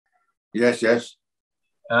Yes, yes.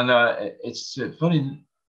 And it's a very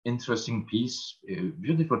interesting piece,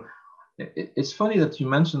 beautiful. It's funny that you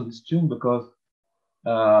mentioned this tune because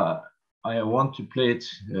I want to play it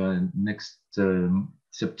next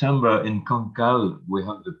September in Cancale. We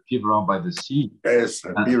have the Piobaireachd by the sea. Yes,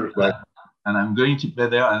 and I'm going to play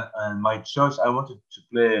there. And my choice, I wanted to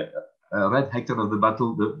play Red Hector of the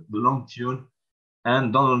Battle, the long tune,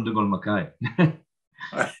 and Donald de Gaulle Mackay.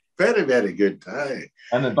 Very, very good. Aye.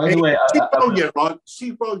 And by the way, see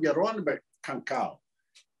while you're on about Cancale,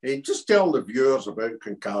 just tell the viewers about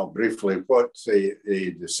Cancale briefly what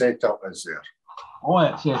the setup is there. Oh,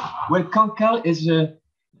 yes. Well, Cancale is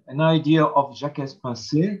an idea of Jacques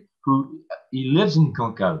Pincé, he lives in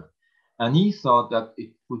Cancale, and he thought that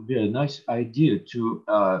it would be a nice idea to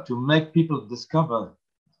make people discover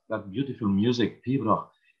that beautiful music, Piobaireachd,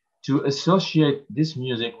 to associate this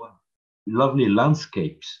music with lovely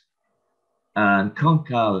landscapes. And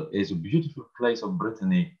Cancale is a beautiful place of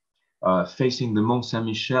Brittany, facing the Mont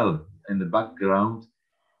Saint-Michel in the background.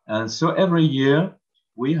 And so every year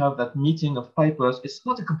we have that meeting of pipers. It's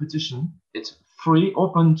not a competition. It's free,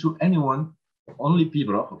 open to anyone, only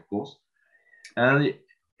Piobaireachd, of course. And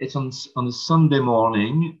it's on a Sunday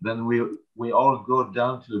morning. Then we all go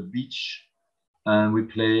down to the beach and we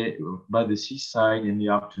play by the seaside in the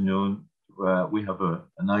afternoon. We have a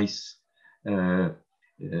nice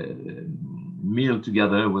meal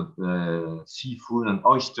together with seafood and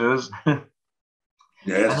oysters.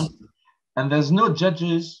 Yes. And there's no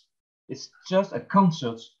judges. It's just a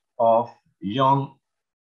concert of young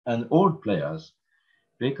and old players,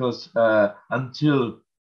 because until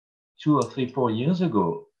 2 or 3, 4 years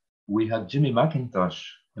ago, we had Jimmy McIntosh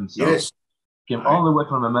himself. Yes. Came all the way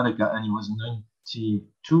from America, and he was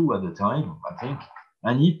 92 at the time, I think.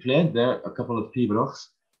 And he played there a couple of Piobaireachds.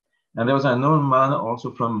 And there was another man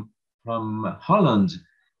also from Holland,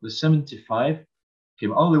 the 75,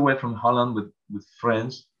 came all the way from Holland with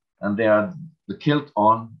friends, and they had the kilt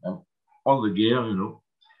on and all the gear, you know.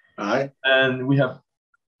 Aye. And we have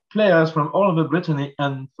players from all over Brittany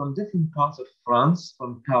and from different parts of France,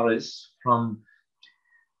 from Paris,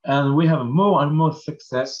 and we have more and more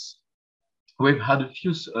success. We've had a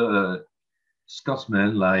few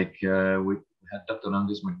Scotsmen, like we had Dr.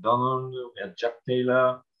 Angus MacDonald, we had Jack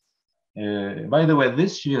Taylor. By the way,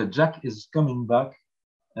 this year, Jack is coming back,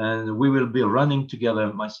 and we will be running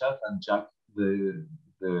together, myself and Jack, the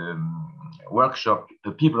workshop,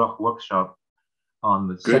 the Piobaireachd workshop on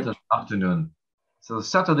the Saturday afternoon. So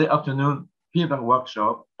Saturday afternoon, Piobaireachd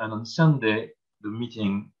workshop, and on Sunday, the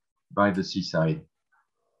meeting by the seaside.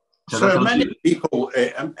 So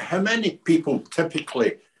how many people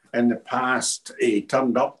typically in the past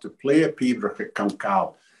turned up to play a Piobaireachd at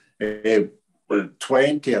Cancale?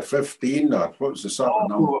 20 or 15, or what was the sort of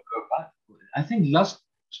number? I think last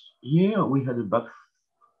year we had about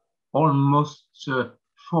almost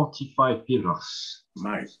 45 Piobaireachds.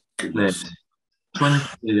 My goodness.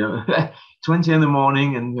 20 in the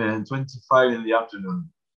morning and 25 in the afternoon.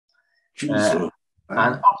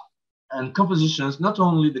 And compositions, not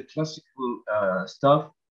only the classical stuff,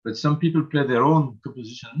 but some people play their own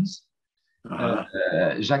compositions.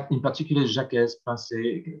 In particular, Jacques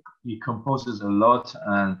Pincé, he composes a lot,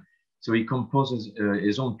 and so he composes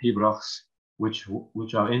his own Piobaireachds,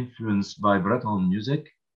 which are influenced by Breton music.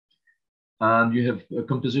 And you have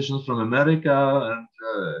compositions from America, and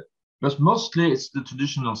but mostly it's the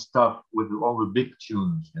traditional stuff with all the big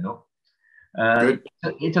tunes, you know. And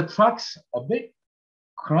it attracts a big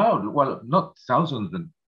crowd, well, not thousands, but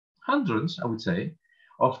hundreds, I would say,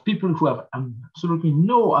 of people who have absolutely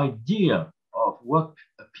no idea of what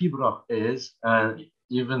a Piobaireachd is, and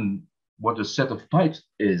even what a set of pipes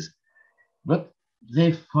is. But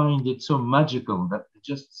they find it so magical that they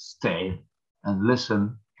just stay and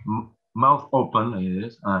listen, mouth open like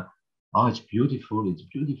this. Oh, it's beautiful, it's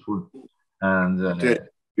beautiful. And the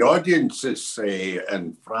audiences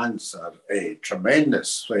in France are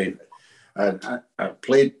tremendous. I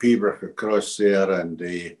played Piobaireachd across there, and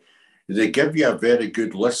they give you a very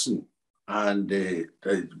good listen, and they're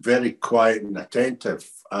very quiet and attentive,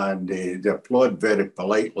 and they applaud very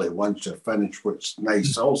politely once you're finished, which is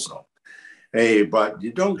nice also. But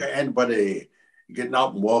you don't get anybody getting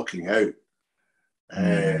up and walking out.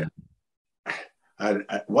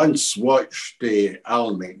 I once watched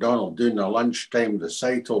Alan MacDonald doing a lunchtime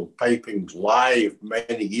recital piping live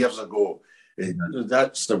many years ago.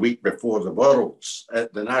 That's the week before the Worlds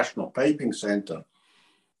at the National Piping Centre.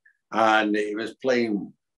 And he was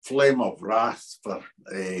playing Flame of Wrath for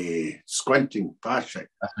Squinting Patrick.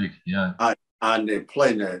 Yeah. And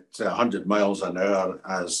playing at 100 miles an hour,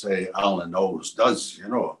 as Alan always does, you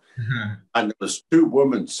know. And there was two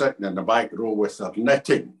women sitting in the back row with their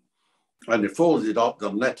knitting. And they folded up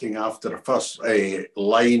their knitting after the first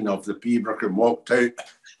line of the pibroch and walked out.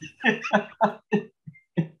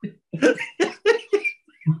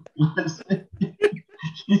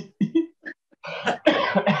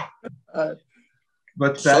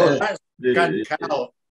 But so that's Can Cal.